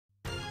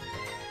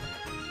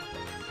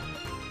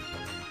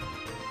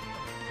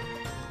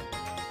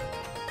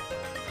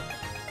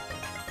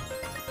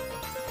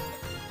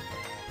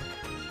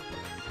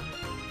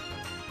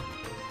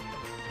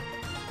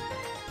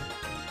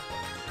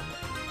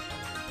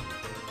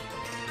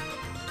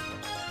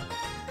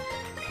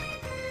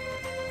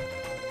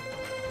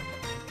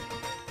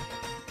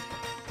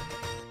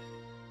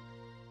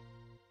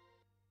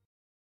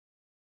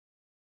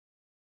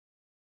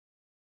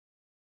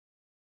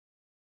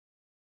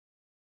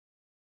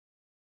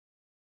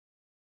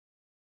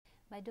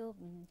বাইদেউ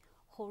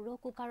সৌৰ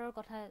কুকাৰৰ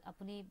কথা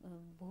আপুনি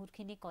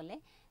বহুতখিনি ক'লে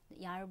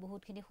ইয়াৰ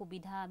বহুতখিনি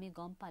সুবিধা আমি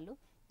গম পালোঁ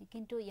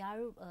কিন্তু ইয়াৰ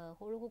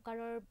সৌৰ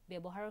কুকাৰৰ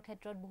ব্যৱহাৰৰ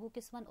ক্ষেত্ৰত বহু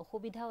কিছুমান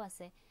অসুবিধাও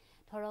আছে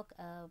ধৰক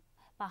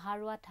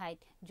পাহাৰুৱা ঠাইত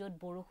য'ত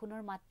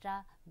বৰষুণৰ মাত্ৰা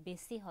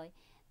বেছি হয়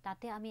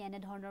তাতে আমি এনে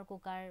ধৰণৰ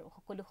কুকাৰ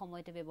সকলো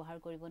সময়তে ব্যৱহাৰ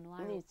কৰিব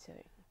নোৱাৰোঁ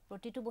নিশ্চয়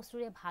প্ৰতিটো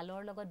বস্তুৰে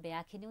ভালৰ লগত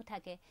বেয়াখিনিও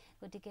থাকে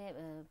গতিকে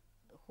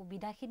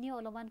সুবিধাখিনিও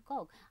অলপমান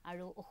কওক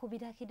আৰু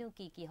অসুবিধাখিনিও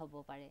কি হ'ব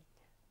পাৰে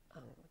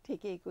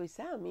ঠিকেই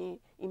কৈছা আমি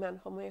ইমান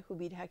সময়ে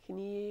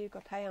সুবিধাখিনিৰ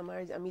কথাই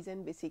আমি যেন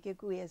বেছিকৈ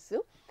কৈ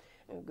আছোঁ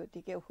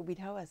গতিকে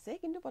অসুবিধাও আছে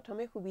কিন্তু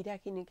প্ৰথমে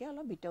সুবিধাখিনিকে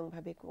অলপ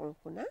বিতংভাৱে কওঁ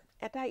শুনা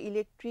এটা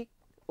ইলেক্ট্ৰিক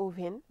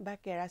অভেন বা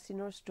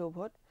কেৰাচিনৰ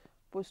ষ্টোভত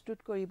প্ৰস্তুত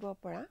কৰিব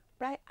পৰা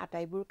প্ৰায়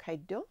আটাইবোৰ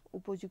খাদ্য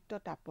উপযুক্ত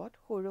তাপত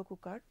সৌৰ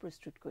কুকাৰত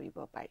প্ৰস্তুত কৰিব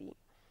পাৰি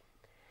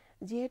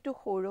যিহেতু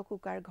সৌৰ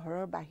কুকাৰ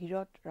ঘৰৰ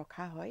বাহিৰত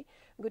ৰখা হয়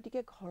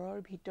গতিকে ঘৰৰ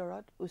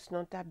ভিতৰত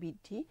উষ্ণতা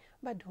বৃদ্ধি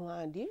বা ধোঁৱা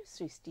আদিৰ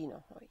সৃষ্টি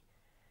নহয়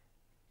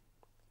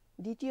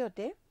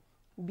দ্বিতীয়তে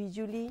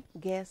বিজুলী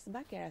গেছ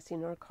বা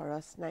কেৰাচিনৰ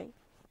খৰচ নাই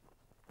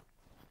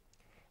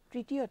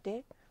তৃতীয়তে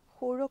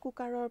সৌৰ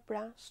কুকাৰৰ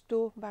পৰা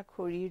ষ্টোভ বা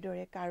খৰিৰ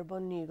দৰে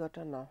কাৰ্বন নিৰ্গত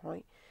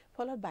নহয়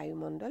ফলত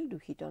বায়ুমণ্ডল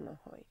দূষিত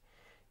নহয়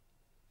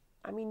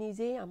আমি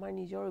নিজেই আমাৰ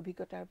নিজৰ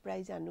অভিজ্ঞতাৰ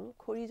পৰাই জানো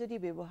খৰি যদি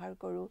ব্যৱহাৰ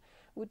কৰোঁ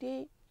গোটেই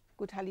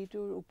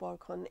কোঠালিটোৰ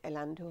ওপৰখন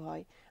এলান্ধু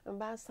হয়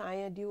বা ছাই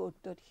আদিও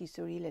অত্যত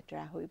সিঁচৰি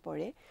লেতেৰা হৈ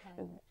পৰে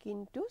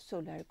কিন্তু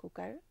সোলাৰ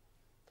কুকাৰ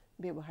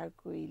ব্যৱহাৰ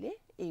কৰিলে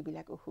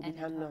এইবিলাক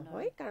অসুবিধা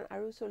নহয় কাৰণ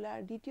আৰু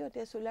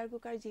দ্বিতীয়তে সোলাৰ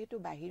কুকাৰ যিহেতু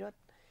বাহিৰত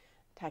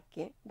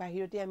থাকে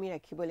বাহিৰতে আমি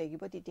ৰাখিব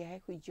লাগিব তেতিয়াহে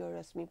সূৰ্যৰ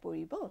ৰশ্মি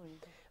পৰিব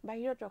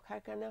বাহিৰত ৰখাৰ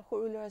কাৰণে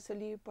সৰু ল'ৰা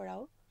ছোৱালীৰ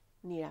পৰাও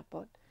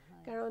নিৰাপদ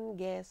কাৰণ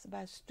গেছ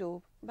বা ষ্টোভ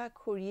বা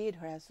খৰিয়ে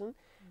ধৰাচোন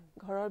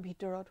ঘৰৰ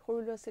ভিতৰত সৰু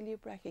ল'ৰা ছোৱালীৰ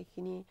পৰা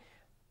সেইখিনি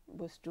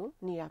বস্তু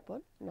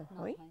নিৰাপদ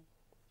নহয়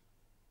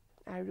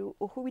আৰু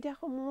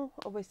অসুবিধাসমূহ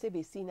অৱশ্যে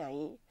বেছি নাই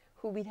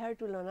সুবিধাৰ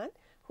তুলনাত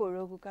সৌৰ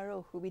কুকাৰৰ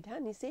অসুবিধা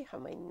নিচেই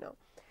সামান্য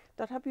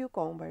তথাপিও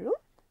কওঁ বাৰু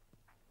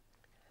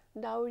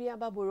ডাৱৰীয়া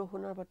বা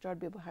বৰষুণৰ বতৰত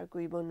ব্যৱহাৰ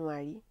কৰিব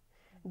নোৱাৰি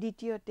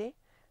দ্বিতীয়তে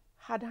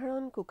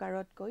সাধাৰণ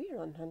কুকাৰতকৈ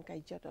ৰন্ধন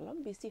কাৰ্যত অলপ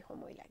বেছি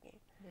সময় লাগে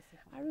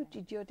আৰু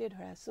তৃতীয়তে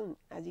ধৰাচোন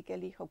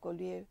আজিকালি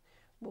সকলোৱে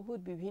বহুত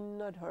বিভিন্ন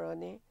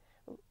ধৰণে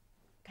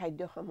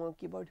খাদ্য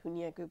সামগ্ৰী বৰ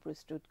ধুনীয়াকৈ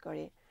প্ৰস্তুত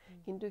কৰে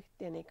কিন্তু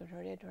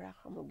তেনেদৰে ধৰা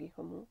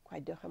সামগ্ৰীসমূহ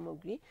খাদ্য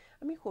সামগ্ৰী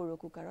আমি সৌৰ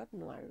কুকাৰত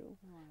নোৱাৰোঁ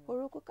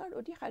সৌৰ কুকাৰত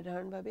অতি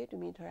সাধাৰণভাৱে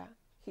তুমি ধৰা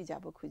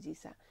সিজাব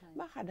খুজিছা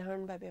বা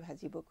সাধাৰণভাৱে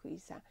ভাজিব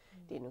খুজিছা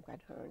তেনেকুৱা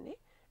ধৰণে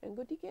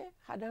গতিকে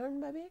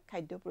সাধাৰণভাৱে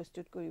খাদ্য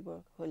প্ৰস্তুত কৰিব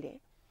হ'লে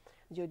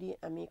যদি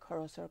আমি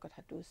খৰচৰ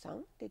কথাটো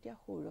চাওঁ তেতিয়া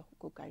সৌৰ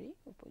কুকাৰেই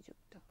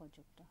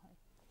উপযুক্ত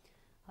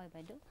হয়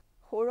বাইদেউ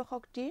সৌৰ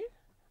শক্তিৰ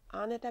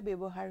আন এটা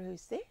ব্যৱহাৰ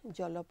হৈছে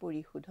জল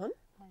পৰিশোধন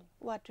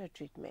ৱাটাৰ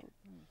ট্ৰিটমেণ্ট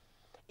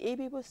এই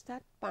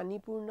ব্যৱস্থাত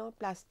পানীপূৰ্ণ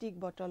প্লাষ্টিক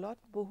বটলত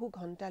বহু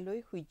ঘণ্টালৈ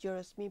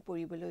সূৰ্যৰশ্মি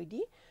পৰিবলৈ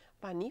দি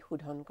পানী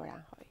শোধন কৰা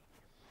হয়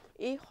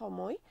এই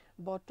সময়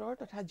বতৰ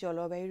তথা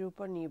জলবায়ুৰ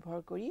ওপৰত নিৰ্ভৰ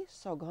কৰি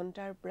 6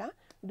 ঘণ্টাৰ পৰা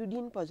 2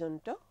 দিন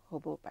পৰ্যন্ত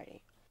হ'ব পাৰে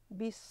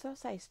বিশ্ব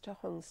স্বাস্থ্য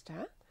সংস্থা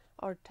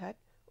অৰ্থাৎ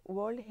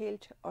ৱৰ্ল্ড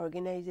হেল্থ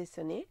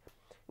অৰ্গেনাইজেশ্যনে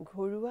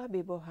ঘৰুৱা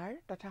ব্যৱহাৰ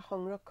তথা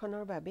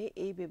সংৰক্ষণৰ বাবে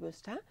এই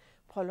ব্যৱস্থা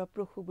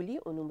ফলপ্ৰসূ বুলি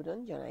অনুমোদন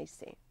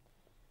জনাইছে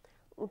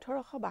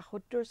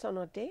 1872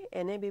 চনতে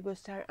এনে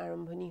ব্যৱস্থাৰ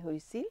আৰম্ভণি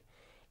হৈছিল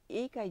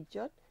এই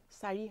কাৰ্যত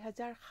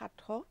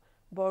 4700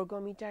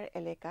 বৰ্গমিটাৰ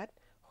এলেকাত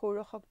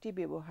সৌৰশক্তি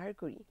ব্যৱহাৰ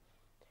কৰি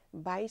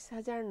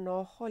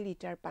 22,900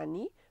 লিটাৰ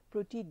পানী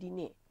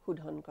প্ৰতিদিনে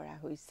শোধন কৰা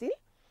হৈছিল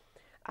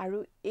আৰু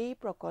এই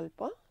প্ৰকল্প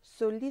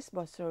 40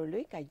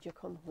 বছৰলৈ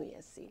কাৰ্যক্ষম হৈ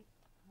আছিল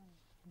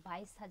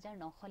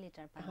 22,900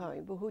 লিটাৰ পানী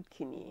হয়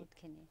বহুতখিনি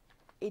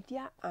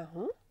এতিয়া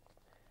আহোঁ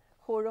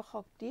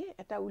সৌৰশক্তিৰ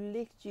এটা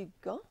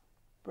উল্লেখযোগ্য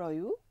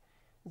প্ৰয়োগ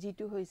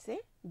যিটো হৈছে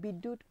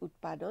বিদ্যুৎ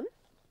উৎপাদন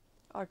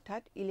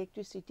অৰ্থাৎ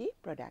ইলেক্ট্ৰিচিটি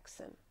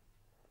প্ৰডাকশ্যন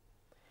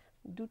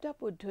দুটা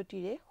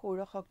পদ্ধতিৰে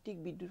সৌৰশক্তিক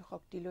বিদ্যুৎ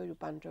শক্তিলৈ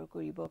ৰূপান্তৰ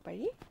কৰিব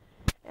পাৰি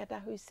এটা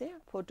হৈছে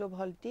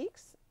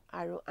ফটোভল্টিক্স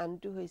আৰু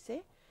আনটো হৈছে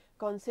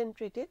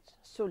concentrated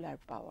solar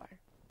power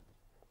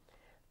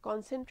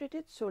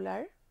concentrated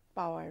solar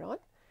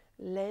পাৱাৰত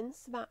lens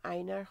বা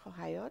আইনাৰ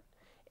সহায়ত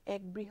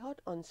এক বৃহৎ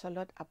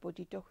অঞ্চলত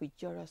আপতিত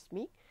সূৰ্য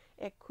ৰশ্মিক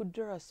এক ক্ষুদ্ৰ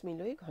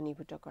ৰশ্মিলৈ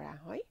ঘনীভূত কৰা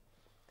হয়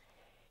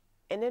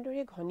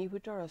এনেদৰে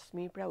ঘনীভূত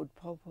ৰশ্মিৰ পৰা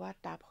উদ্ভৱ হোৱা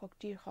তাপ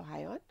শক্তিৰ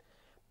সহায়ত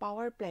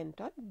পাৱাৰ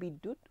প্লেণ্টত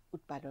বিদ্যুৎ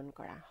উৎপাদন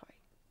কৰা হয়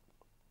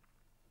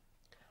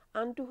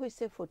আনটো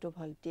হৈছে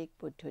ফটোভল্টিক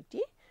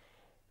পদ্ধতি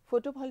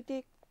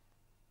ফটোভল্টিক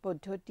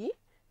পদ্ধতি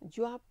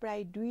যোৱা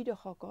প্ৰায় 2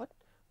 দশকত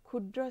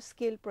ক্ষুদ্ৰ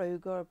স্কেল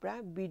প্ৰয়োগৰ পৰা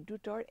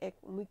বিদ্যুতৰ এক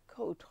মুখ্য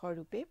উৎস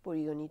ৰূপে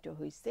পৰিগণিত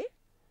হৈছে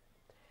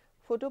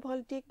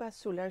ফটোভল্টিক বা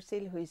সোলাৰ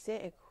সেল হৈছে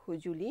এক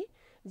সঁজুলি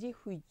যি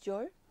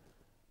সূৰ্যৰ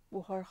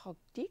পোহৰ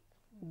শক্তিক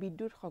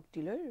বিদ্যুৎ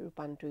শক্তিলৈ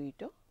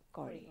ৰূপান্তৰিত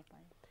কৰে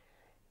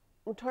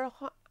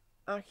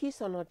 1880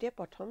 চনতে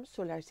প্ৰথম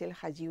সোলাৰ সেল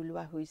সাজি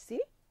উলিওৱা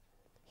হৈছিল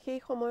সেই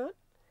সময়ত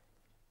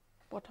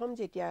প্ৰথম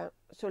যেতিয়া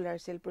সোলাৰ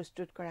সেল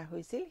প্ৰস্তুত কৰা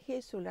হৈছিল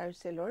সেই সোলাৰ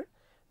সেলৰ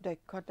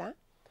দক্ষতা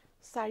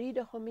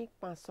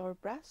 4.5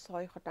 পৰা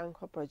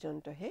 6%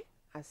 পৰ্যন্তহে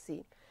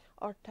আছিল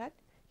অৰ্থাৎ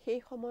সেই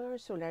সময়ৰ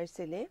সোলাৰ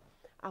সেলে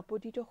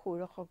আপতিত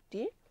সৌৰ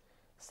শক্তিৰ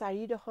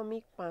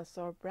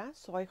 4.5 পৰা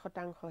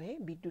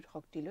 6% বিদ্যুৎ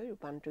শক্তিলৈ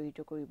ৰূপান্তৰিত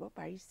কৰিব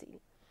পাৰিছিল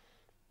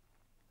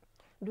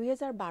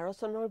 2012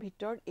 চনৰ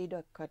ভিতৰত এই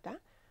দক্ষতা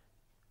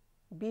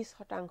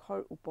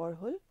 20% ওপৰ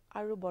হ'ল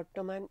আৰু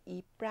বৰ্তমান ই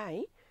প্ৰায়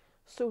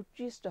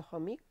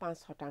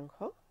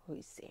 34.5%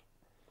 হৈছে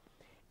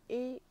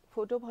এই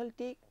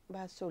ফটোভল্টিক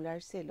বা সোলাৰ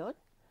সেলত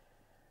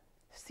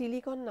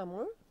সিলিকন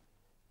নামৰ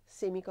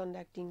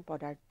সেমিকন্ডাক্টিং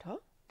পদাৰ্থ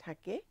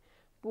থাকে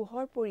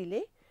পোহৰ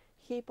পৰিলে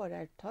সেই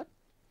পদাৰ্থত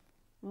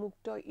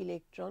মুক্ত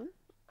ইলেক্ট্ৰন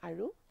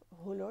আৰু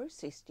হোলৰ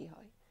সৃষ্টি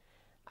হয়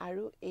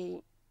আৰু এই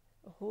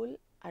হোল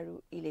আৰু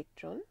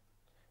ইলেক্ট্ৰন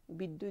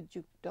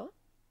বিদ্যুৎযুক্ত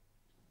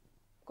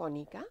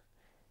কণিকা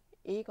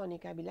এই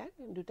কণিকাবিলাক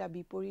দুটা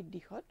বিপৰীত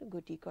দিশত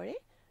গতি কৰে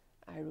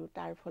আৰু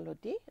তাৰ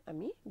ফলতে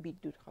আমি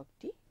বিদ্যুৎ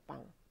শক্তি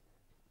পাওঁ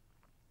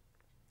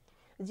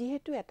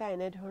যেহেতু এটা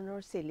এনে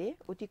ধৰণৰ সেলে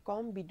অতি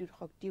কম বিদ্যুৎ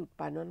শক্তি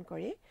উৎপাদন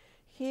কৰে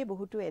সেই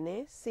বহুতো এনে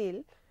সেল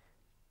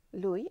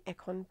লৈ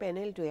এখন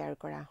প্যানেল তৈয়াৰ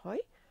কৰা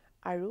হয়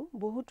আৰু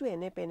বহুতো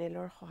এনে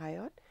প্যানেলৰ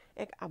সহায়ত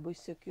এক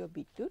আৱশ্যকীয়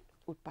বিদ্যুৎ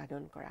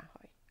উৎপাদন কৰা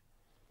হয়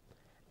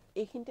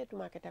এইখিনিতে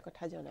তোমাক এটা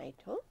কথা জনাই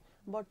থওঁ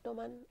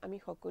বৰ্তমান আমি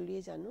সকলোৱে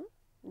জানো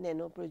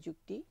নেনো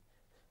প্ৰযুক্তি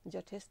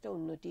যথেষ্ট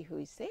উন্নতি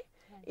হৈছে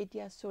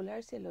এতিয়া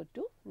সোলাৰ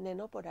সেলতো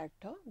নেনো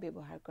পদাৰ্থ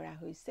ব্যৱহাৰ কৰা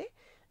হৈছে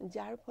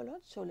যাৰ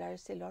ফলত সোলাৰ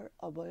সেলৰ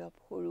অবয়ব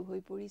সৰু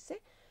হৈ পৰিছে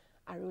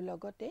আৰু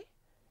লগতে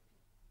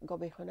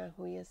গৱেষণা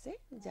হৈ আছে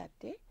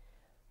যাতে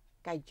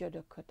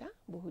কাৰ্যদক্ষতা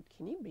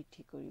বহুতখিনি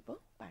বৃদ্ধি কৰিব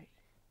পাৰি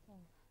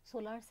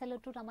সোলাৰ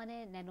সেলতো মানে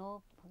নেনো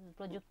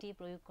প্ৰযুক্তি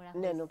প্ৰয়োগ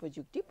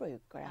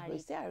কৰা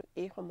হৈছে আৰু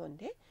এই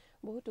সম্বন্ধে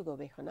বহুতো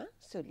গৱেষণা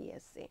চলি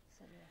আছে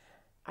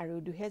আৰু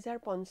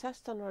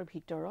 2050 চনৰ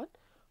ভিতৰত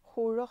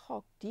সৌৰ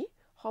শক্তি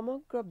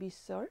সমগ্ৰ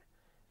বিশ্বৰ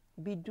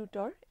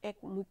বিদ্যুতৰ এক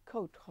মুখ্য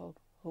উৎস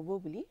হ'ব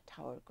বুলি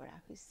ঠাৱৰ কৰা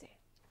হৈছে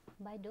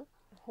বাইদেউ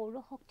সৌৰ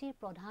শক্তিৰ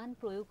প্ৰধান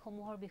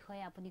প্ৰয়োগসমূহৰ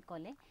বিষয়ে আপুনি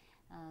ক'লে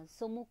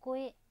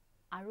চমুকৈ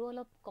আৰু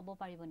অলপ ক'ব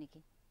পাৰিব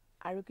নেকি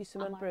আৰু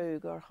কিছুমান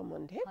প্ৰয়োগৰ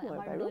সম্বন্ধে মই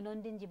বাৰু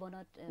দৈনন্দিন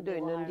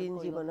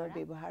জীৱনত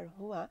ব্যৱহাৰ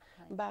হোৱা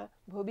বা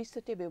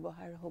ভৱিষ্যতে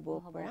ব্যৱহাৰ হ'ব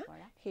পৰা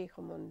সেই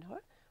সম্বন্ধৰ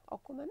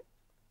অকমান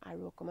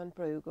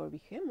প্ৰয়োগৰ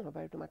বিষয়ে মই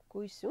বাৰু তোমাক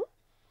কৈছো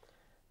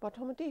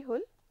প্ৰথমতেই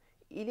হ'ল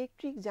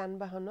ইলেক্ট্ৰিক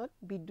যান-বাহনত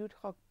বিদ্যুৎ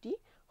শক্তি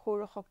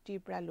সৌৰ শক্তিৰ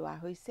পৰা লোৱা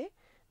হৈছে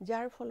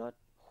যাৰ ফলত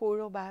সৌৰ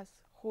বাছ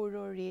সৌৰ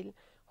ৰেল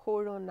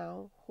সৌৰ নাও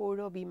সৌৰ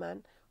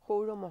বিমান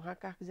সৌৰ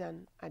মহাকাশযান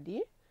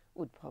আদিৰ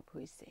উদ্ভৱ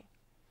হৈছে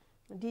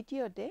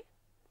দ্বিতীয়তে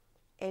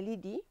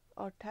LED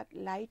অৰ্থাৎ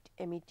লাইট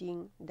এমিটিং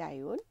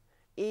ডায়োড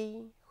এই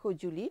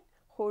সঁজুলিত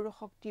সৌৰ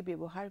শক্তি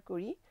ব্যৱহাৰ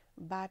কৰি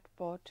বাট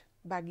পথ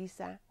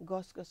বাগিচা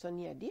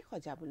গছ-গছনি আদি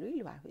সজাবলৈ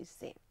লোৱা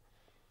হৈছে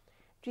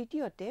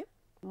তৃতীয়তে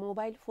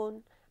মোবাইল ফোন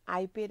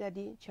আইপেড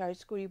আদি চাৰ্জ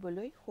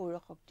কৰিবলৈ সৌৰ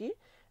শক্তিৰ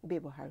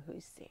ব্যৱহাৰ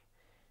হৈছে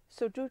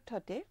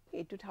চতুৰ্থতে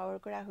এইটো ঠাৱৰ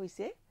কৰা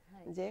হৈছে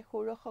যে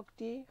সৌৰ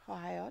শক্তিৰ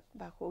সহায়ত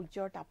বা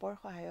সূৰ্যৰ তাপৰ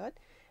সহায়ত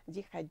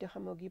যি খাদ্য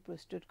সামগ্ৰী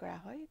প্ৰস্তুত কৰা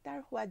হয় তাৰ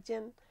সোৱাদ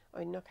যেন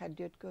অন্য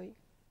খাদ্যতকৈ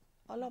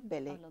অলপ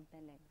বেলেগ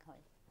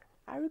হয়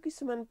আৰু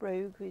কিছুমান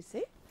প্ৰয়োগ হৈছে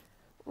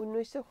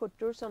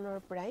 1970 চনৰ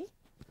পৰাই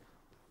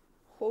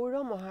সৌৰ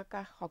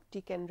মহাকাশ শক্তি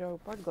কেন্দ্ৰৰ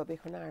ওপৰত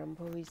গৱেষণা আৰম্ভ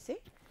হৈছে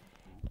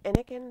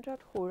এনে কেন্দ্ৰত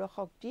সৌৰ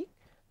শক্তি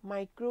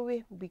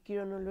মাইক্ৰৱেভ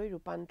বিকিৰণলৈ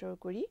ৰূপান্তৰ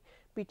কৰি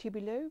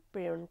পৃথিৱীলৈ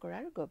প্ৰেৰণ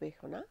কৰাৰ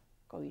গৱেষণা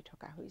কৰি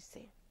থকা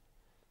হৈছে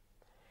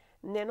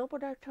নেনো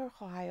পদাৰ্থৰ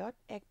সহায়ত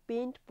এক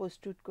পেইণ্ট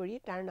প্ৰস্তুত কৰি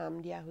তাৰ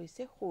নাম দিয়া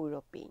হৈছে সৌৰ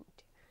পেইণ্ট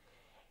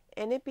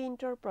এনে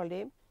পেইণ্টৰ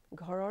প্ৰলেপ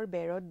ঘৰৰ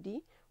বেৰত দি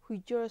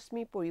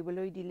সূৰ্যৰশ্মি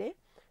পৰিবলৈ দিলে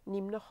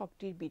নিম্ন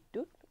শক্তিৰ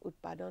বিদ্যুৎ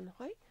উৎপাদন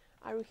হয়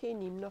আৰু সেই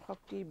নিম্ন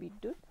শক্তিৰ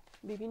বিদ্যুৎ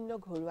বিভিন্ন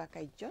ঘৰুৱা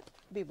কাৰ্যত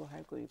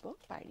ব্যৱহাৰ কৰিব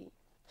পাৰি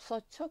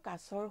স্বচ্ছ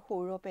কাঁচৰ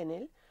সৌৰ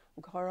পেনেল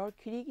ঘৰৰ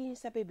খিৰিকী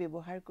হিচাপে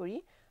ব্যৱহাৰ কৰি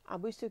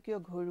আৱশ্যকীয়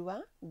ঘৰুৱা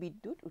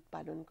বিদ্যুৎ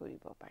উৎপাদন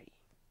কৰিব পাৰি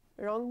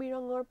ৰং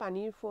বিৰঙৰ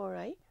পানীৰ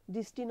ফুঁৱৰাই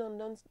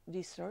দৃষ্টিনন্দন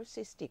দৃশ্যৰ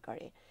সৃষ্টি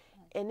কৰে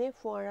এনে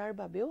ফুঁৱৰাৰ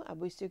বাবেও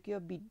আৱশ্যকীয়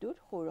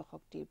বিদ্যুৎ সৌৰ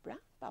শক্তিৰ পৰা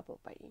পাব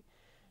পাৰি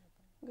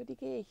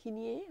গতিকে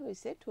এইখিনিয়ে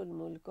হৈছে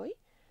থুলমূলকৈ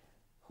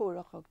সৌৰ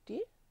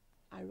শক্তিৰ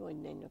আৰু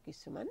অন্যান্য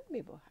কিছুমান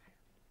ব্যৱহাৰ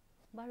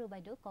বাৰু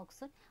বাইদেউ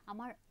কওকচোন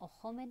আমাৰ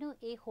অসমেনো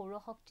এই সৌৰ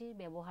শক্তিৰ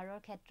ব্যৱহাৰৰ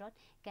ক্ষেত্ৰত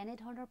কেনে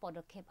ধৰণৰ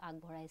পদক্ষেপ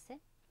আগবঢ়াইছে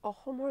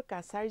অসমৰ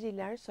কাছাৰ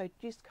জিলাৰ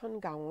 36খন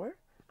গাঁৱৰ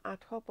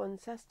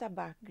 850টা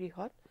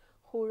বাসগৃহত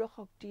সৌৰ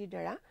শক্তিৰ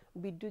দ্বাৰা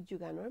বিদ্যুৎ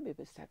যোগানৰ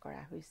ব্যৱস্থা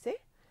কৰা হৈছে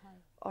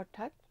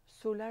অৰ্থাৎ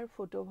সোলাৰ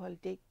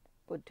ফটোভল্টিক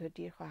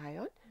পদ্ধতিৰ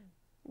সহায়ত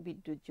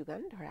বিদ্যুৎ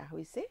যোগান ধৰা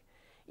হৈছে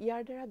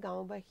ইয়াৰ দ্বাৰা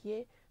গাঁওবাসীয়ে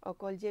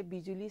অকল যে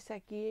বিজুলী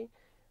চাকিৰ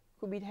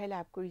সুবিধা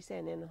লাভ কৰিছে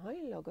এনে নহয়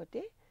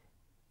লগতে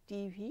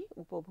টিভি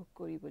উপভোগ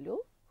কৰিবলৈও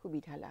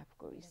সুবিধা লাভ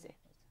কৰিছে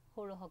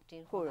সৌৰ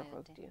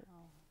শক্তিৰ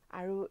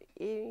আৰু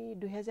এই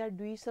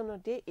 2002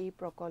 চনতে এই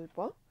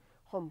প্ৰকল্প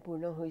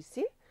সম্পূৰ্ণ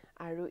হৈছিল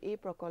আৰু এই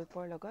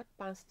প্ৰকল্পৰ লগত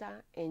 5টা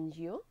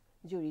NGO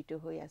জড়িত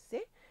হৈ আছে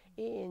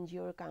এই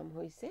NGOৰ কাম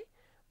হৈছে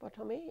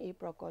প্ৰথমে এই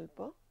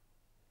প্ৰকল্প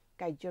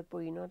কাৰ্যত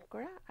পৰিণত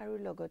কৰা আৰু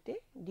লগতে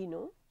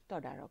দিনো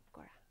তদাৰক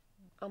কৰা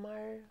আমাৰ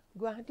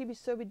গুৱাহাটী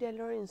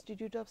বিশ্ববিদ্যালয়ৰ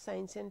institute of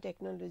science and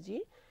technology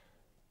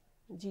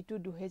যিটো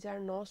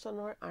 2009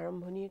 চনৰ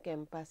আৰম্ভণিৰ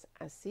কেম্পাছ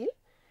আছিল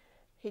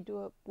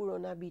সেইটো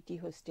পুৰণা বিটি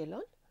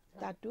হোষ্টেলত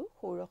তাতো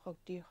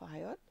সৌৰশক্তিৰ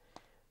সহায়ত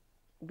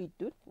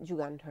বিদ্যুৎ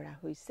যোগান ধৰা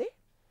হৈছে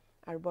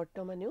আৰু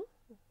বৰ্তমানেও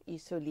ই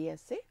চলি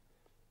আছে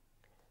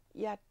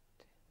ইয়াত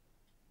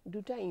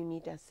দুটা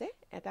ইউনিট আছে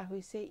এটা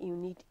হৈছে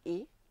ইউনিট এ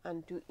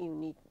আনটো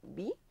ইউনিট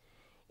বি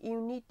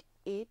ইউনিট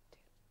এত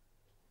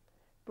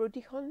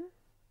প্ৰতিখন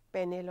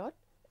পেনেলত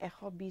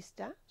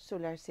 120টা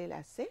সোলাৰ সেল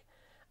আছে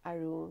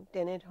আৰু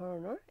তেনে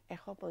ধৰণৰ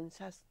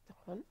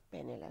 150খন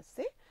পেনেল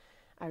আছে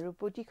আৰু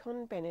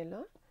প্ৰতিখন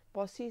পেনেলত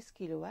 25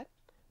 কিলোৱাট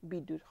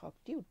বিদ্যুৎ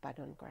শক্তি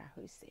উৎপাদন কৰা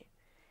হৈছে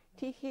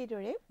ঠিক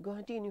সেইদৰে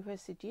গুৱাহাটী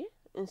ইউনিভাৰ্চিটিৰ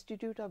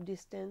institute of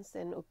distance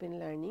and open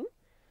learning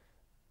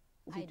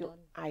যিটো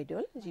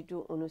আইডল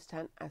যিটো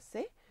অনুষ্ঠান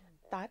আছে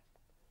তাত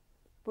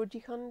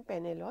প্ৰতিখন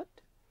পেনেলত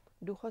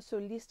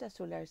 240টা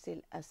সোলাৰ সেল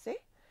আছে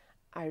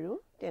আৰু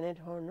তেনে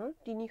ধৰণৰ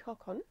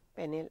 300খন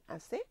পেনেল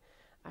আছে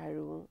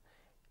আৰু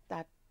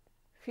তাত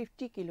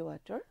 50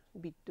 কিলোৱাটৰ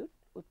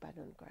বিদ্যুৎ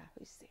উৎপাদন কৰা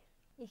হৈছে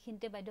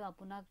এইখিনিতে বাইদেউ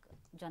আপোনাক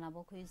জনাব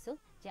খুজিছোঁ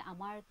যে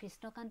আমাৰ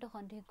কৃষ্ণকান্ত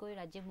সন্দিকৈ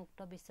ৰাজ্যিক মুক্ত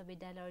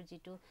বিশ্ববিদ্যালয়ৰ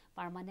যিটো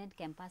পাৰ্মানেণ্ট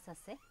কেম্পাছ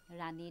আছে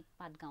ৰাণীত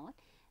পাটগাঁৱত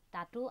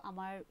তাতো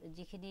আমাৰ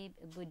যিখিনি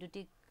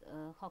বৈদ্যুতিক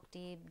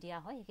শক্তি দিয়া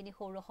হয় সেইখিনি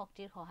সৌৰ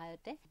শক্তিৰ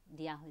সহায়তে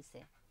দিয়া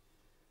হৈছে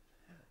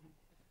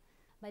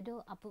বাইদেউ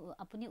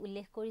আপুনি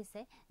উল্লেখ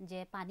কৰিছে যে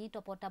পানী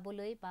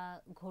তপতাবলৈ বা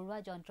ঘৰুৱা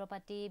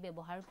যন্ত্ৰপাতি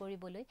ব্যৱহাৰ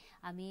কৰিবলৈ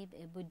আমি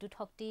বিদ্যুৎ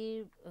শক্তিৰ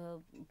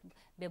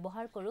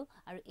ব্যৱহাৰ কৰোঁ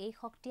আৰু এই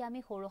শক্তি আমি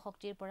সৌৰ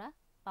শক্তিৰ পৰা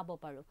পাব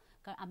পাৰোঁ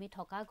কাৰণ আমি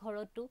থকা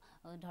ঘৰতো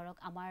ধৰক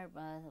আমাৰ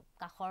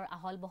কাষৰ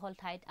আহল বহল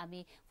ঠাইত আমি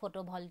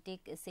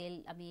ফটোভল্টিক সেল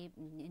আমি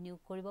নিয়োগ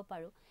কৰিব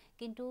পাৰোঁ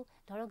কিন্তু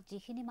ধৰক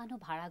যিখিনি মানুহ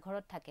ভাড়া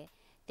ঘৰত থাকে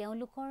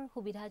তেওঁলোকৰ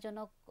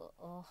সুবিধাজনক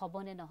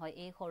হ'বনে নহয়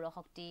এই সৌৰ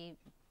শক্তি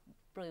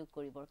প্ৰয়োগ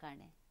কৰিবৰ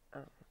কাৰণে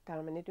তাৰ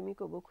মানে তুমি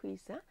ক'ব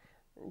খুজিছা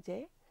যে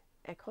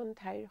এখন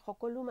ঠাইৰ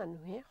সকলো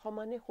মানুহে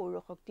সমানে সৌৰ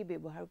শক্তি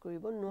ব্যৱহাৰ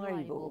কৰিব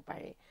নোৱাৰিবও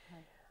পাৰে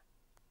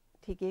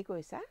ঠিকেই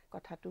কৈছা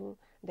কথাটো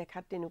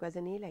দেখাত তেনেকুৱা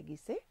যেনেই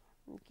লাগিছে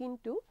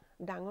কিন্তু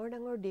ডাঙৰ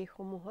ডাঙৰ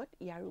দেশসমূহত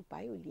ইয়াৰ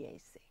উপায়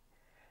উলিয়াইছে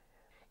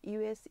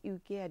US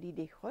UK আদি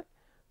দেশত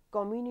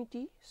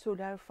কমিউনিটি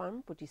সোলাৰ ফাৰ্ম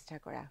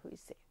প্ৰতিষ্ঠা কৰা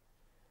হৈছে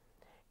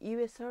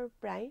USৰ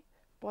প্ৰায়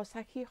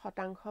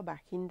 85%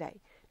 বাসিন্দাই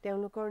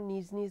তেওঁলোকৰ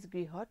নিজ নিজ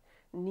গৃহত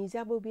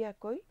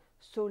নিজাববীয়াকৈ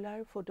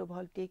সোলাৰ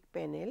ফটোভল্টিক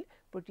পেনেল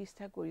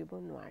প্ৰতিষ্ঠা কৰিব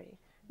নোৱাৰে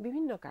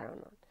বিভিন্ন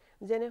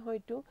কাৰণত যেনে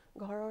হয়তো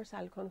ঘৰৰ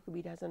চালখন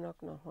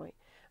সুবিধাজনক নহয়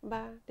বা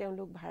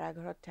তেওঁলোক ভাড়া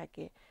ঘৰত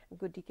থাকে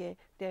গতিকে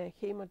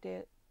সেইমতে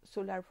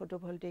সোলাৰ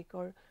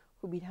ফটোভল্টিকৰ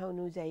সুবিধা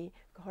অনুযায়ী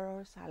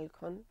ঘৰৰ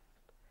চালখন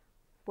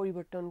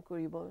পৰিৱৰ্তন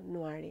কৰিব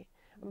নোৱাৰে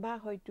বা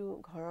হয়তো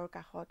ঘৰৰ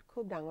কাষত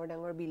খুব ডাঙৰ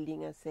ডাঙৰ বিল্ডিং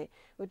আছে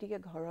গতিকে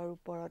ঘৰৰ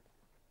ওপৰত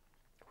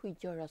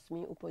সূৰ্য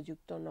ৰশ্মি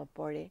উপযুক্ত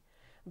নপৰে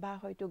বা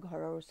হয়তো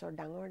ঘৰৰ ওচৰত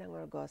ডাঙৰ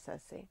ডাঙৰ গছ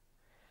আছে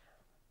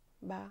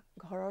বা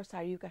ঘৰৰ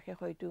চাৰিওকাষে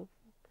হয়তো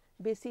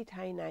বেছি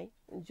ঠাই নাই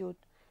য'ত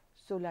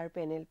সোলাৰ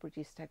পেনেল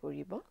প্ৰতিষ্ঠা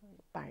কৰিব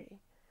পাৰে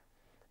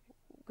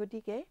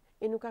গতিকে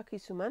এনেকুৱা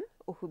কিছুমান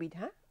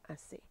অসুবিধা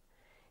আছে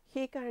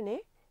সেইকাৰণে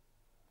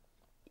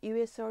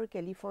USৰ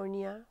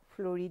কেলিফৰ্ণিয়া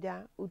ফ্লৰিডা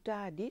উটা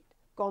আদিত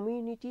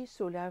কমিউনিটি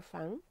সোলাৰ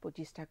ফাৰ্ম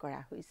প্ৰতিষ্ঠা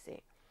কৰা হৈছে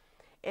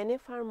এনে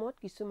ফাৰ্মত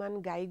কিছুমান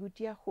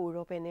গাইগুটীয়া সৌৰ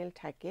পেনেল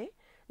থাকে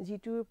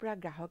যিটোৰ পৰা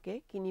গ্ৰাহকে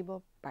কিনিব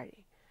পাৰে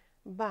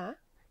বা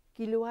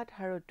কিলোৱাট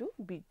হাৰতো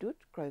বিদ্যুৎ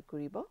ক্ৰয়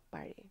কৰিব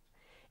পাৰে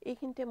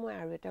এইখিনিতে মই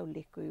আৰু এটা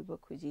উল্লেখ কৰিব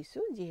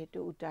খুজিছোঁ যিহেতু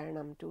উটাৰ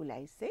নামটো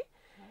ওলাইছে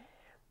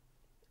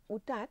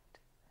উটাত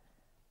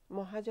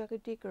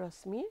মহাজাগতিক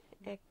ৰশ্মিৰ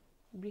এক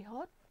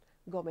বৃহৎ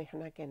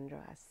গৱেষণা কেন্দ্ৰ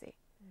আছে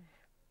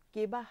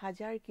কেইবা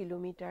হাজাৰ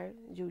কিলোমিটাৰ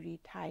জুৰি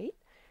ঠাইত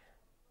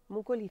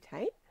মুকলি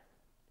ঠাইত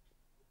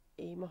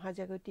এই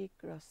মহাজাগতিক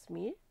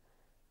ৰশ্মিৰ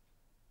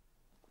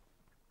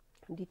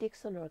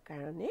ডিটেকশ্যনৰ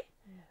কাৰণে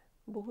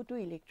বহুতো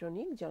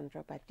ইলেক্ট্ৰনিক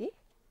যন্ত্ৰপাতি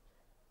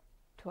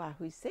থোৱা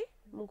হৈছে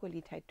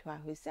মুকলি ঠাইত থোৱা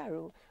হৈছে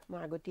আৰু মই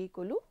আগতেই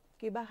ক'লোঁ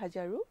কেইবা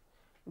হাজাৰো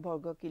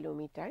বৰ্গ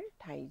কিলোমিটাৰ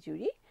ঠাই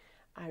জুৰি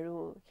আৰু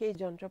সেই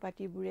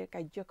যন্ত্ৰপাতিবোৰে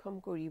কাৰ্যক্ষম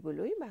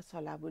কৰিবলৈ বা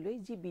চলাবলৈ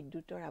যি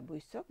বিদ্যুতৰ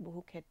আৱশ্যক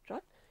বহু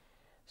ক্ষেত্ৰত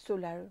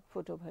সোলাৰ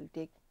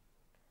ফটোভল্টিক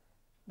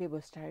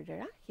ব্যৱস্থাৰ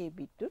দ্বাৰা সেই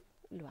বিদ্যুৎ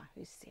লোৱা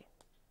হৈছে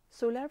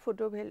সোলাৰ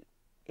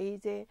এই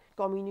যে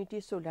কমিউনিটি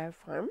সোলাৰ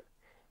ফাৰ্ম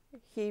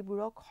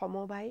সেইবোৰক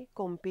সমবায়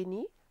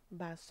কোম্পানী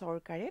বা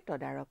চৰকাৰে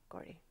তদাৰক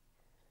কৰে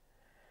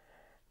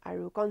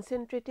আৰু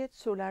কনচেন্ট্ৰেটেড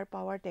সোলাৰ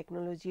পাৱাৰ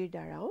টেকনলজিৰ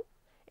দ্বাৰাও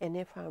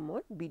এনে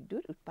ফাৰ্মত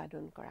বিদ্যুৎ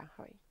উৎপাদন কৰা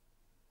হয়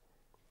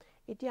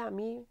এতিয়া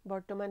আমি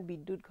বৰ্তমান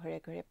বিদ্যুৎ ঘৰে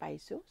ঘৰে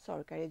পাইছোঁ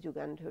চৰকাৰে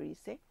যোগান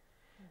ধৰিছে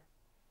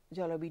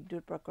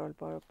জলবিদ্যুৎ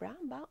প্ৰকল্পৰ পৰা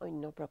বা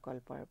অন্য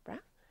প্ৰকল্পৰ পৰা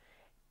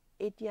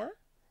এতিয়া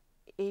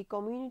এই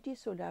কমিউনিটি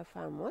সোলাৰ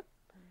ফাৰ্মত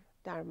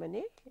তাৰ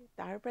মানে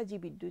তাৰ পৰা যি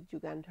বিদ্যুৎ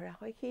যোগান ধৰা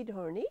হয় সেই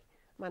ধৰণেই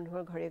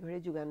মানুহৰ ঘৰে ঘৰে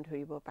যোগান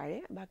ধৰিব পাৰে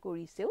বা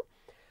কৰিছেও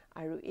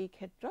আৰু এই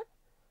ক্ষেত্ৰত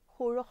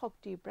সৌৰ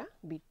শক্তিৰ পৰা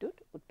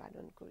বিদ্যুৎ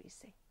উৎপাদন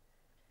কৰিছে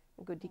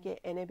গতিকে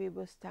এনে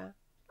ব্যৱস্থা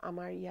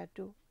আমাৰ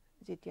ইয়াতো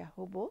যেতিয়া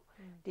হ'ব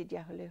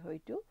তেতিয়াহ'লে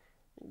হয়তো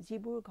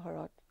যিবোৰ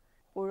ঘৰত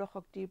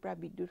সৌৰশক্তিৰ পৰা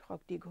বিদ্যুৎ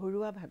শক্তি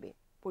ঘৰুৱাভাৱে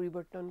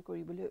পৰিৱৰ্তন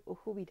কৰিবলৈ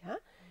অসুবিধা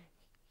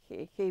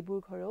সেইবোৰ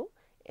ঘৰেও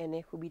এনে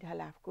সুবিধা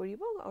লাভ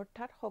কৰিব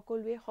অৰ্থাৎ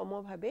সকলোৱে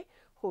সমভাৱে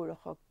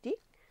সৌৰশক্তি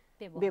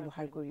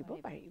ব্যৱহাৰ কৰিব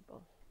পাৰিব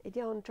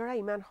এতিয়া অন্তৰা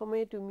ইমান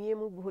সময়ে তুমিয়ে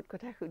মোক বহুত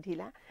কথা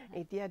সুধিলা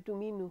এতিয়া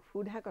তুমি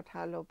নুসুধা কথা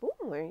অলপো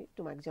মই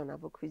তোমাক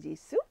জনাব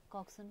খুজিছো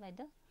কওকচোন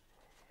বাইদেউ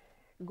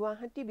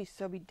গুৱাহাটী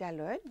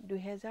বিশ্ববিদ্যালয়ত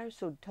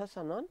 2014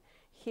 চনত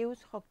সেউজ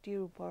শক্তিৰ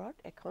ওপৰত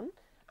এখন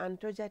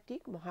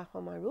আন্তৰ্জাতিক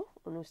মহাসমাৰোহ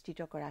অনুষ্ঠিত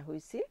কৰা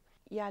হৈছিল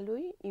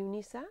ইয়ালৈ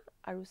ইউনিসা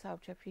আৰু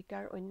সাউথ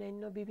আফ্ৰিকাৰ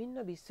অন্যান্য বিভিন্ন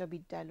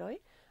বিশ্ববিদ্যালয়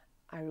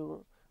আৰু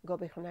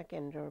গৱেষণা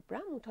কেন্দ্ৰৰ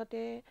পৰা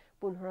মুঠতে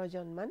 15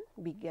 জনমান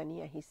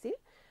বিজ্ঞানী আহিছিল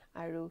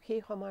আৰু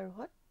সেই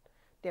সমাৰোহত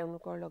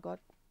তেওঁলোকৰ লগত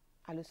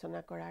আলোচনা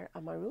কৰাৰ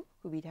আমাৰো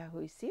সুবিধা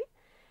হৈছিল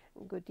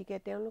গতিকে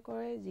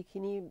তেওঁলোকৰ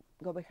যিখিনি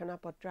গৱেষণা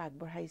পত্ৰ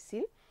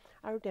আগবঢ়াইছিল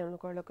আৰু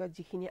তেওঁলোকৰ লগত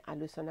যিখিনি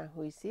আলোচনা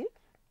হৈছিল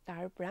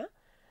তাৰ পৰা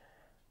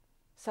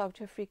সাউথ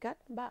আফ্ৰিকাত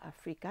বা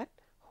আফ্ৰিকাত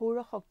সৌৰ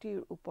শক্তিৰ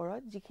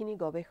ওপৰত যিখিনি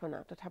গৱেষণা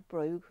তথা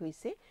প্ৰয়োগ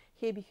হৈছে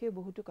সেই বিষয়ে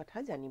বহুতো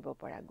কথা জানিব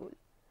পৰা গ'ল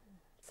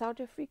সাউথ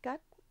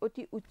আফ্ৰিকাত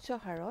অতি উচ্চ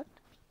হাৰত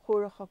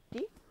সৌৰ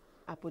শক্তি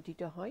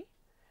আপতিত হয়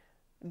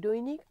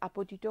দৈনিক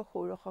আপতিত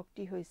সৌৰ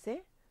শক্তি হৈছে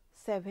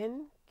 7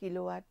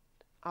 কিলোৱাট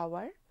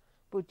আৱাৰ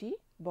প্ৰতি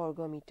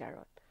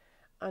বৰ্গমিটাৰত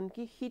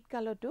আনকি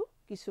শীতকালতো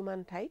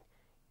কিছুমান ঠাইত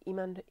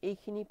ইমান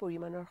এইখিনি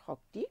পৰিমাণৰ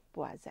শক্তি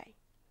পোৱা যায়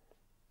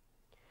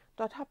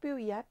তথাপিও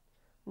ইয়াত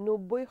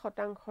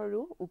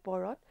 90%ৰো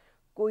ওপৰত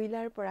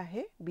কয়লাৰ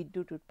পৰাহে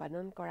বিদ্যুৎ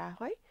উৎপাদন কৰা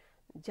হয়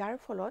যাৰ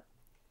ফলত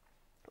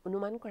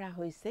অনুমান কৰা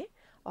হৈছে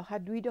অহা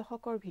 2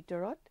 দশকৰ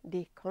ভিতৰত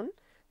দেশখন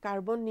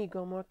কাৰ্বন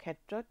নিৰ্গমৰ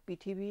ক্ষেত্ৰত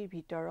পৃথিৱীৰ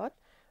ভিতৰত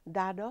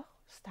দ্বাদশ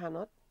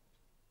স্থানত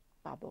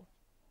পাব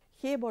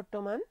সেই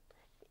বৰ্তমান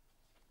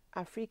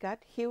আফ্ৰিকাত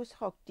সেউজ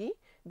শক্তি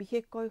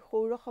বিশেষকৈ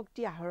সৌৰ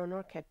শক্তি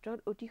আহৰণৰ ক্ষেত্ৰত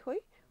অতিশয়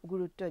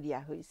গুৰুত্ব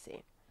দিয়া হৈছে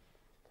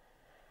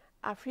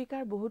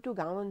আফ্ৰিকাৰ বহুতো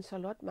গাঁও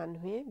অঞ্চলত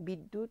মানুহে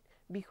বিদ্যুৎ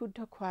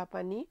বিশুদ্ধ খোৱা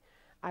পানী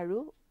আৰু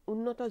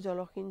উন্নত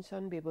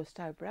জলসিঞ্চন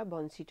ব্যৱস্থাৰ পৰা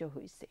বঞ্চিত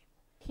হৈছে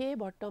সেই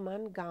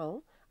বৰ্তমান গাঁও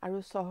আৰু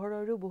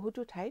চহৰৰো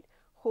বহুতো ঠাইত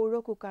সৌৰ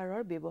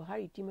কুকাৰৰ ব্যৱহাৰ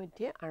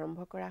ইতিমধ্যে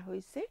আৰম্ভ কৰা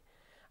হৈছে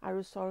আৰু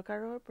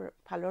চৰকাৰৰ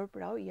ফালৰ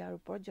পৰাও ইয়াৰ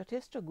ওপৰত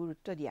যথেষ্ট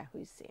গুৰুত্ব দিয়া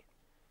হৈছে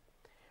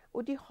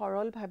অতি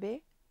সৰলভাৱে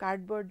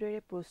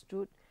কাৰ্ডবৰ্ডেৰে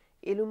প্ৰস্তুত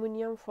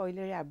এলুমিনিয়াম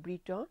ফইলেৰে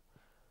আবৃত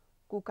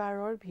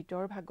কুকাৰৰ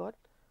ভিতৰ ভাগত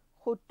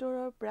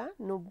 70ৰ পৰা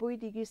 90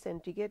 ডিগ্ৰী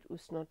সেন্টিগ্ৰেড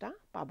উষ্ণতা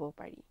পাব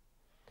পাৰি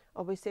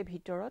অৱশ্যে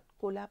ভিতৰত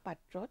কোলা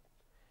পাত্ৰত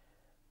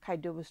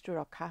খাদ্যবস্তু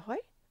ৰখা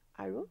হয়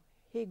আৰু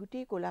সেই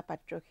গুটেই কোলা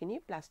পাত্ৰখিনি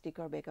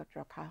প্লাষ্টিকৰ বেগত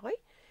ৰখা হয়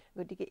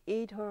গতিকে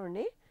এই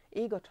ধৰণে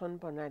এই গঠন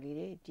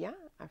প্ৰণালীৰে এতিয়া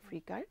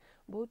আফ্ৰিকাৰ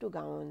বহুতো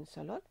গাঁও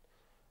অঞ্চলত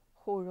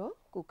সৌৰ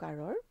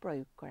কুকাৰৰ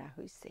প্ৰয়োগ কৰা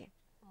হৈছে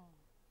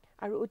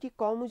আৰু অতি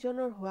কম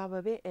ওজনৰ হোৱা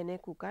বাবে এনে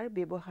কুকাৰ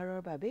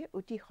ব্যৱহাৰৰ বাবে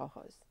অতি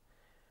সহজ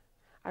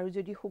আৰু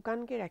যদি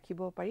শুকানকৈ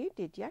ৰাখিব পাৰি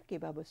তেতিয়া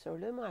কেইবা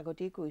বছৰলৈ মই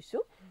আগতেই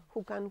কৈছো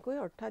শুকানকৈ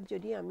অৰ্থাৎ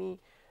যদি আমি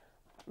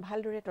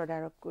ভালদৰে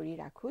তদাৰক কৰি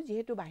ৰাখো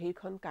যেহেতু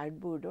বাহিৰখন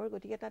কাৰ্ডবৰ্ডৰ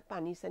গতিকে তাত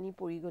পানী চানি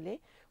পৰি গলে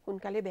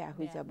সোনকালে বেয়া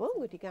হৈ যাব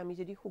গতিকে আমি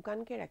যদি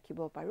শুকানকৈ ৰাখিব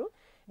পাৰো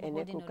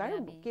এনে কুকাৰ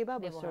কেইবা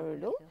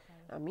বছৰলৈ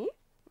আমি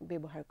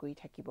ব্যৱহাৰ কৰি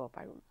থাকিব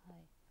পাৰো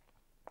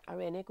আৰু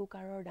এনে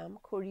কুকাৰৰ দাম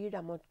খৰিৰ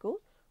দামতকৈ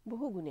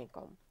বহু গুণে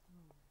কম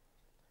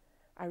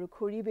আৰু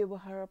খৰি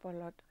ব্যৱহাৰৰ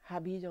ফলত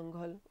হাবি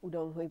জংঘল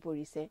উদং হৈ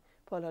পৰিছে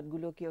ফলত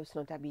গোলকীয়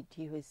উষ্ণতা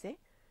বৃদ্ধি হৈছে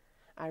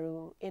আৰু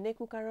এনে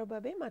কুকাৰৰ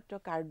বাবে মাত্ৰ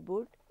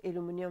কাৰ্ডবৰ্ড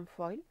এলুমিনিয়াম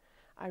ফইল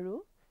আৰু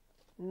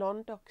নন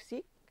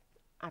টক্সিক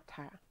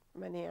আঠা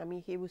মানে আমি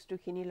সেই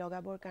বস্তুখিনি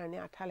লগাবৰ কাৰণে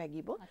আঠা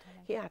লাগিব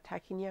সেই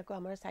আঠাখিনি আকৌ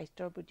আমাৰ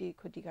স্বাস্থ্যৰ প্ৰতি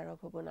ক্ষতিকাৰক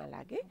হ'ব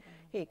নালাগে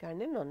সেই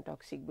কাৰণে নন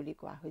টক্সিক বুলি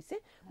কোৱা হৈছে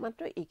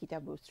মাত্ৰ এইকেইটা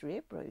বস্তুৰে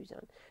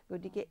প্ৰয়োজন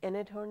গতিকে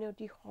এনে ধৰণে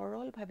অতি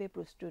সৰলভাৱে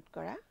প্ৰস্তুত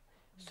কৰা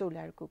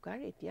সোলাৰ কুকাৰ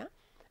এতিয়া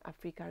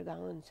আফ্ৰিকাৰ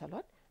গাঁও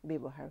অঞ্চলত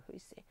ব্যৱহাৰ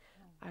হৈছে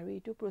আৰু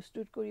এইটো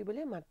প্ৰস্তুত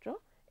কৰিবলৈ মাত্ৰ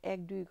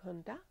 1-2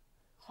 ঘণ্টা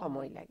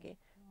সময় লাগে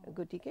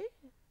গতিকে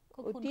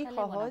অতি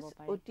সহজ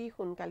অতি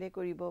সোনকালে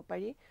কৰিব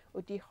পাৰি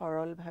অতি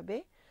সৰলভাৱে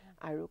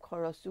আৰু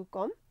খৰচো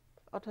কম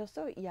অথচ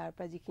ইয়াৰ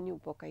পৰা যিখিনি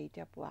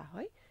উপকাৰিতা পোৱা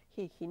হয়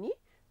সেইখিনি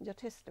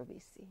যথেষ্ট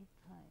বেছি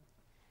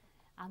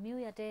আমিও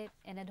ইয়াতে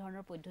এনে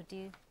ধৰণৰ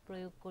পদ্ধতি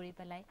প্ৰয়োগ কৰি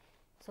পেলাই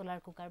সোলাৰ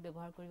কুকাৰ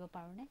ব্যৱহাৰ কৰিব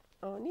পাৰোনে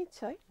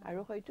নিশ্চয় আৰু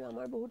হয়তো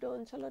আমাৰ বহুতো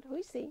অঞ্চলত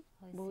হৈছেই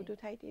বহুতো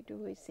ঠাইত এইটো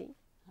হৈছেই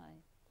হয়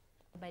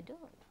বাইদেউ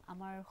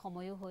আমাৰ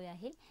সময়ো হৈ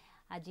আহিল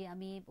আজি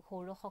আমি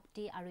সৌৰ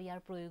শক্তি আৰু ইয়াৰ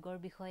প্ৰয়োগৰ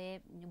বিষয়ে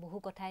বহু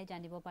কথাই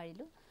জানিব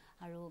পাৰিলো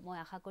আৰু মই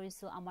আশা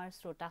কৰিছো আমাৰ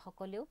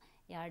শ্ৰোতাসকলেও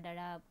ইয়াৰ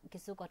দ্বাৰা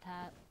কিছু কথা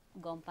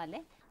গম পালে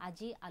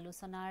আজি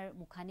আলোচনাৰ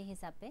মুখানি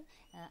হিচাপে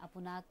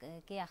আপোনাক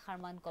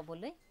কেইআষাৰমান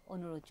ক'বলৈ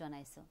অনুৰোধ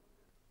জনাইছো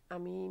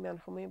আমি ইমান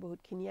সময়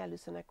বহুতখিনি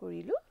আলোচনা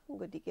কৰিলো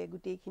গতিকে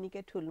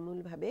গোটেইখিনিকে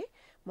থুলমূলভাৱে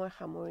মই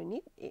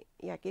সামৰণিত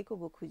ইয়াকে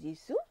ক'ব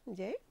খুজিছো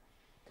যে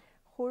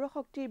সৌৰ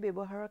শক্তিৰ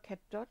ব্যৱহাৰৰ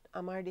ক্ষেত্ৰত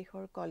আমাৰ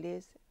দেশৰ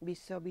কলেজ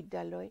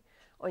বিশ্ববিদ্যালয়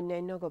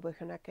অন্যান্য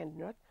গৱেষণা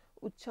কেন্দ্ৰত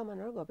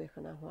উচ্চমানৰ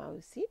গৱেষণা হোৱা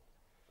উচিত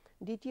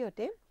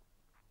দ্বিতীয়তে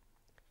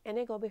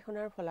এনে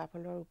গৱেষণাৰ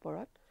ফলাফলৰ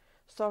ওপৰত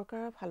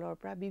চৰকাৰৰ ফালৰ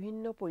পৰা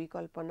বিভিন্ন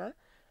পৰিকল্পনা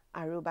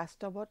আৰু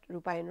বাস্তৱত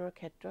ৰূপায়ণৰ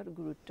ক্ষেত্ৰত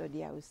গুৰুত্ব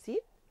দিয়া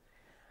উচিত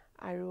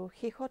আৰু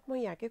শেষত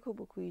মই ইয়াকে ক'ব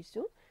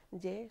খুজিছোঁ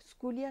যে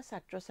স্কুলীয়া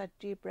ছাত্ৰ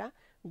ছাত্ৰীৰ পৰা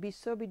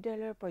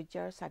বিশ্ববিদ্যালয়ৰ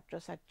পৰ্যায়ৰ ছাত্ৰ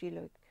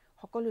ছাত্ৰীলৈ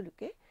সকলো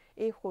লোকে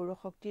এই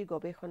সৌৰশক্তিৰ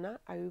গৱেষণা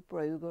আৰু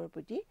প্ৰয়োগৰ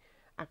প্ৰতি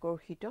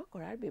আকৰ্ষিত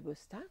কৰাৰ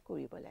ব্যৱস্থা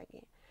কৰিব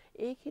লাগে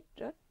এই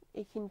ক্ষেত্ৰত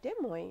এইখিনিতে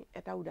মই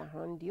এটা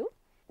উদাহৰণ দিওঁ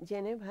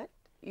জেনেভাত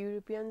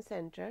European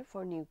centre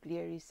for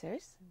nuclear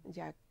research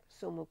যাক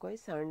চমুকৈ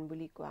চাৰ্ন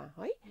বুলি কোৱা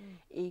হয়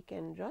এই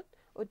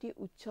কেন্দ্ৰত অতি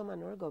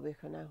উচ্চমানৰ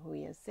গৱেষণা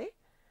হৈ আছে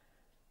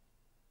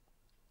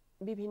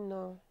বিভিন্ন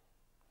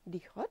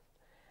দিশত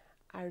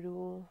আৰু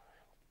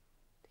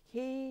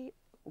সেই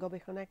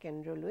গৱেষণা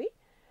কেন্দ্ৰলৈ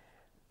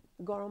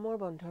গৰমৰ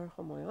বন্ধৰ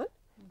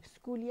সময়ত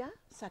স্কুলীয়া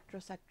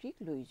ছাত্ৰ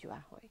ছাত্ৰীক লৈ যোৱা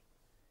হয়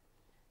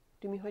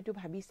তুমি হয়তো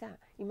ভাবিছা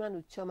ইমান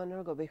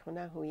উচ্চমানৰ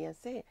গৱেষণা হৈ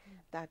আছে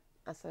তাত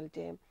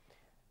আচলতে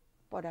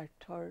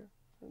পদাৰ্থৰ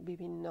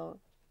বিভিন্ন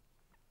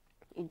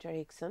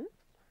ইণ্টাৰেকশ্যন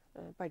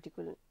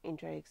পাৰ্টিকুলাৰ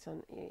ইণ্টাৰেকশ্যন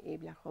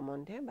এইবিলাক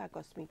সম্বন্ধে বা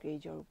কস্মিক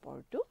ৰেজৰ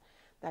ওপৰতো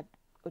তাত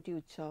অতি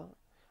উচ্চ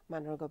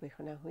মানৰ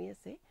গৱেষণা হৈ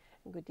আছে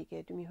গতিকে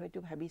তুমি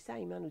হয়তো ভাবিছা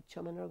ইমান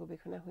উচ্চমানৰ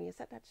গৱেষণা হৈ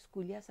আছে তাত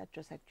স্কুলীয়া ছাত্ৰ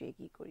ছাত্ৰীয়ে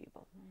কি কৰিব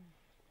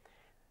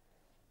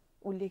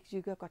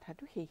উল্লেখযোগ্য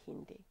কথাটো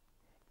সেইখিনিতে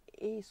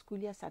এই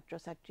স্কুলীয়া ছাত্ৰ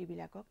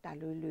ছাত্ৰীবিলাকক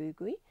তালৈ লৈ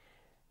গৈ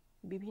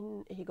বিভিন্ন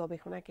এই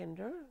গৱেষণা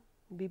কেন্দ্ৰৰ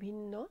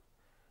বিভিন্ন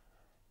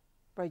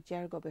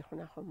পৰ্যায়ৰ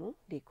গৱেষণাসমূহ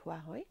দেখুওৱা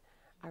হয়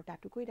আৰু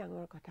তাতোকৈ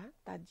ডাঙৰ কথা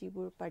তাত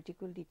যিবোৰ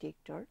পাৰ্টিকুল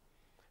ডিটেক্টৰ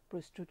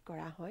প্ৰস্তুত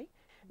কৰা হয়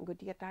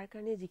গতিকে তাৰ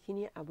কাৰণে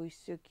যিখিনি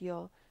আৱশ্যকীয়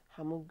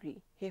সামগ্ৰী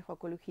সেই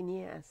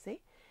সকলোখিনিয়ে আছে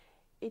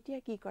এতিয়া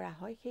কি কৰা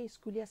হয় সেই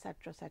স্কুলীয়া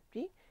ছাত্ৰ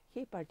ছাত্ৰীক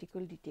সেই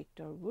পাৰ্টিকুল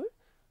ডিটেক্টৰবোৰ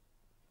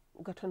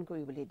গঠন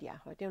কৰিবলৈ দিয়া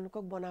হয়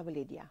তেওঁলোকক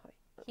বনাবলৈ দিয়া হয়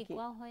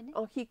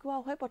শিকোৱা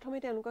হয়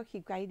প্ৰথমে তেওঁলোকক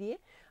শিকাই দিয়ে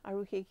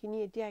আৰু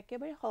সেইখিনি এতিয়া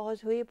একেবাৰে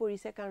সহজ হৈয়ে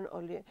পৰিছে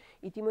কাৰণ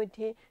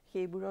ইতিমধ্যে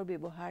সেইবোৰৰ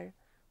ব্যৱহাৰ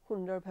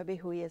সুন্দৰভাৱে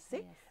হৈ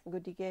আছে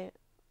গতিকে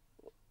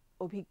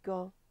অভিজ্ঞ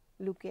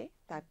লোকে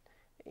তাত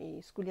এই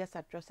স্কুলীয়া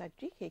ছাত্ৰ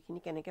ছাত্ৰীক সেইখিনি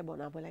কেনেকৈ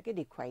বনাব লাগে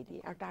দেখুৱাই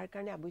দিয়ে আৰু তাৰ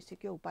কাৰণে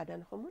আৱশ্যকীয়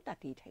উপাদানসমূহ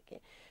তাতেই থাকে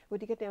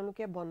গতিকে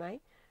তেওঁলোকে বনাই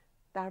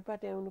তাৰ পৰা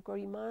তেওঁলোকৰ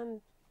ইমান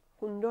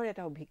সুন্দৰ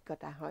এটা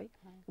অভিজ্ঞতা হয়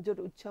য'ত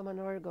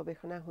উচ্চমানৰ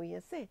গৱেষণা হৈ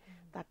আছে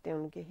তাত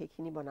তেওঁলোকে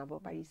সেইখিনি বনাব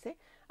পাৰিছে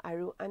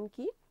আৰু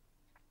আনকি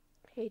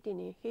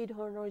সেই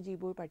ধৰণৰ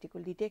যিবোৰ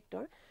পাৰ্টিকুল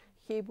ডিটেক্টৰ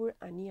সেইবোৰ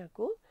আনি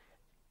আকৌ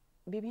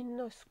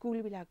বিভিন্ন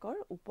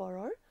স্কুলবিলাকৰ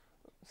ওপৰৰ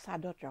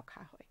ছাদত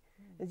ৰখা হয়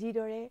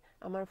যিদৰে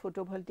আমাৰ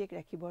ফটোভল্টিক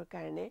ৰাখিবৰ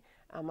কাৰণে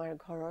আমাৰ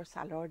ঘৰৰ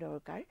ছালৰ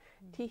দৰকাৰ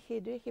ঠিক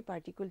সেইদৰে সেই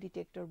পাৰ্টিকুল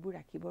ডিটেক্টৰবোৰ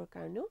ৰাখিবৰ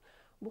কাৰণেও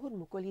বহুত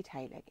মুকলি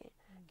ঠাই লাগে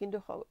কিন্তু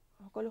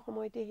সকলো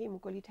সময়তে সেই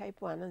মুকলি ঠাই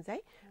পোৱা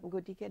নাযায়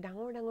গতিকে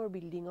ডাঙৰ ডাঙৰ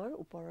বিল্ডিঙৰ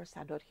ওপৰৰ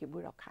ছাদত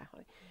সেইবোৰ ৰখা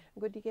হয়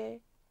গতিকে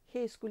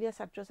সেই স্কুলীয়া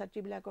ছাত্ৰ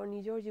ছাত্ৰীবিলাকৰ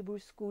নিজৰ যিবোৰ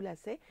স্কুল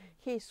আছে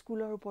সেই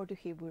স্কুলৰ ওপৰতো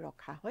সেইবোৰ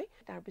ৰখা হয়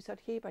তাৰপিছত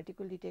সেই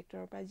পাৰ্টিকুল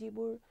ডিটেক্টৰৰ পৰা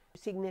যিবোৰ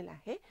ছিগনেল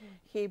আহে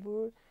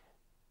সেইবোৰ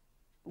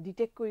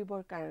ডিটেক্ট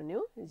কৰিবৰ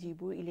কাৰণেও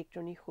যিবোৰ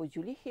ইলেক্ট্ৰনিক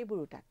সঁজুলি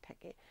সেইবোৰো তাত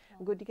থাকে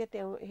গতিকে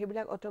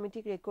সেইবিলাক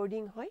অট'মেটিক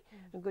ৰেকৰ্ডিং হয়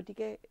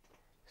গতিকে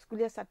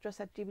স্কুলীয়া ছাত্ৰ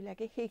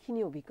ছাত্ৰীবিলাকে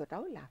সেইখিনি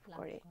অভিজ্ঞতাও লাভ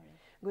কৰে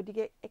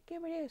গতিকে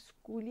একেবাৰে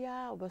স্কুলীয়া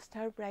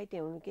অৱস্থাৰ পৰাই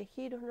তেওঁলোকে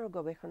সেই ধৰণৰ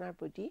গৱেষণাৰ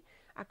প্ৰতি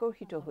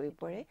আকৰ্ষিত হৈ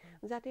পৰে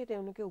যাতে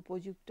তেওঁলোকে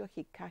উপযুক্ত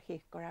শিক্ষা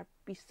শেষ কৰাৰ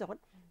পিছত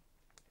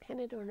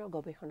সেনেধৰণৰ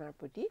গৱেষণাৰ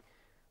প্ৰতি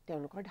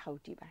তেওঁলোকৰ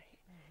ধাউতি বাঢ়ে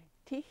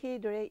ঠিক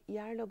সেইদৰে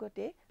ইয়াৰ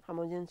লগতে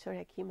সামঞ্জস্য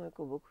ৰাখি মই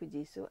ক'ব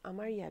খুজিছোঁ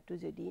আমাৰ ইয়াতো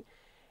যদি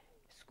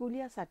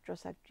স্কুলীয়া ছাত্ৰ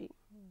ছাত্ৰী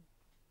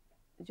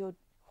য'ত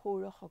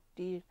সৌৰ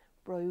শক্তিৰ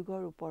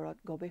প্ৰয়োগৰ ওপৰত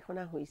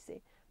গৱেষণা হৈছে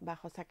বা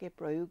সঁচাকৈ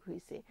প্ৰয়োগ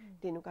হৈছে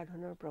তেনেকুৱা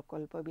ধৰণৰ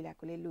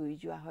প্ৰকল্পবিলাকলৈ লৈ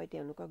যোৱা হয়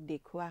তেওঁলোকক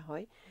দেখুওৱা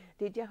হয়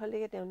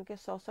তেতিয়াহ'লে তেওঁলোকে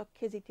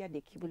স্বচক্ষে যেতিয়া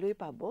দেখিবলৈ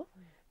পাব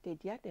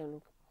তেতিয়া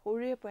তেওঁলোক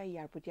সৰুৰে পৰাই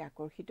ইয়াৰ প্ৰতি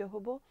আকৰ্ষিত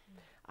হ'ব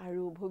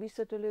আৰু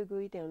ভৱিষ্যতলৈ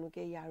গৈ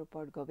তেওঁলোকে ইয়াৰ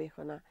ওপৰত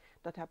গৱেষণা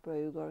তথা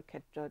প্ৰয়োগৰ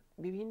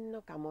ক্ষেত্ৰত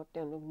বিভিন্ন কামত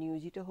তেওঁলোক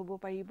নিয়োজিত হ'ব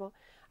পাৰিব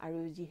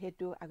আৰু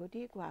যিহেতু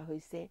আগতেই কোৱা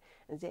হৈছে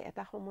যে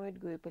এটা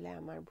সময়ত গৈ পেলাই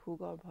আমাৰ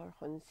ভূগৰ্ভৰ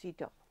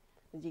সঞ্চিত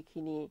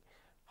যিখিনি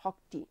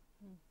শক্তি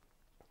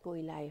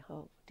কয়লাই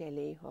হওক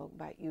তেলেই হওক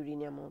বা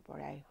ইউৰেনিয়ামৰ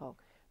পৰাই হওক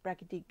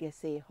প্ৰাকৃতিক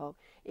গেছেই হওক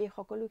এই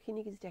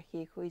সকলোখিনি যেতিয়া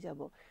শেষ হৈ যাব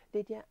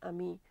তেতিয়া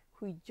আমি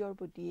সূৰ্যৰ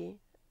প্ৰতিয়ে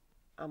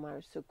আমাৰ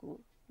চকু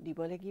দিব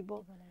লাগিব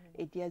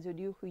এতিয়া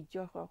যদিও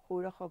সূৰ্যৰ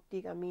সৌৰ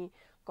শক্তিক আমি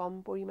কম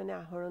পৰিমাণে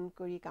আহৰণ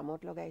কৰি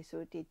কামত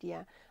লগাইছোঁ তেতিয়া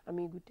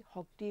আমি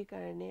শক্তিৰ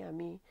কাৰণে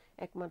আমি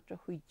একমাত্ৰ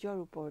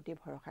সূৰ্যৰ ওপৰতে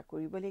ভৰসা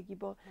কৰিব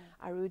লাগিব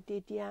আৰু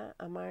তেতিয়া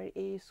আমাৰ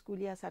এই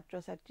স্কুলীয়া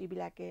ছাত্ৰ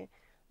ছাত্ৰীবিলাকে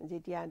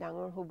যেতিয়া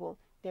ডাঙৰ হ'ব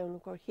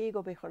তেওঁলোকৰ সেই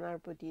গৱেষণাৰ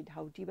প্ৰতি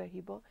ধাউতি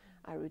বাঢ়িব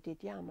আৰু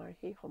তেতিয়া আমাৰ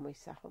সেই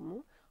সমস্যাসমূহ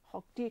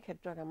শক্তিৰ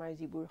ক্ষেত্ৰত আমাৰ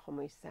যিবোৰ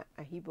সমস্যা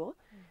আহিব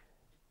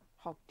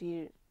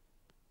শক্তিৰ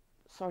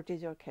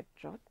শৰ্টেজৰ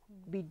ক্ষেত্ৰত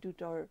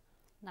বিদ্যুতৰ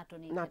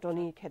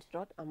নাটনিৰ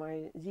ক্ষেত্ৰত আমাৰ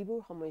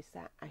যিবোৰ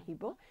সমস্যা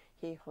আহিব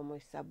সেই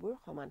সমস্যাবোৰ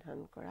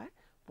সমাধান কৰাৰ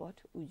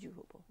পথ উজু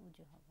হ'ব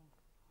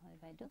হয়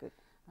বাইদেউ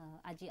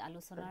আজি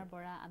আলোচনাৰ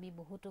পৰা আমি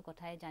বহুতো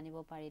কথাই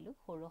জানিব পাৰিলোঁ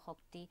সৌৰ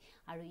শক্তি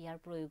আৰু ইয়াৰ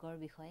প্ৰয়োগৰ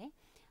বিষয়ে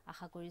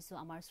আশা কৰিছোঁ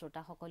আমাৰ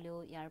শ্ৰোতাসকলেও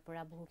ইয়াৰ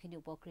পৰা বহুখিনি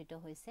উপকৃত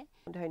হৈছে।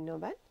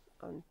 ধন্যবাদ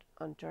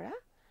অন্তৰা,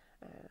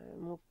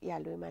 মোক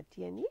ইয়ালৈ মাতি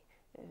আনি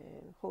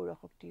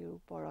সৌৰশক্তিৰ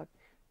ওপৰত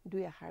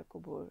দুই আষাৰ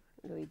কবৰ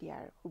লৈ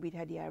দিয়াৰ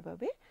সুবিধা দিয়াৰ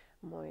বাবে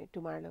মই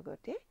তোমাৰ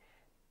লগতে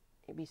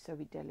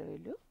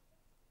বিশ্ববিদ্যালয়লৈ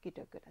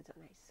কৃতজ্ঞতা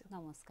জনাইছোঁ।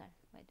 নমস্কাৰ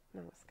বাইদেউ।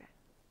 নমস্কাৰ।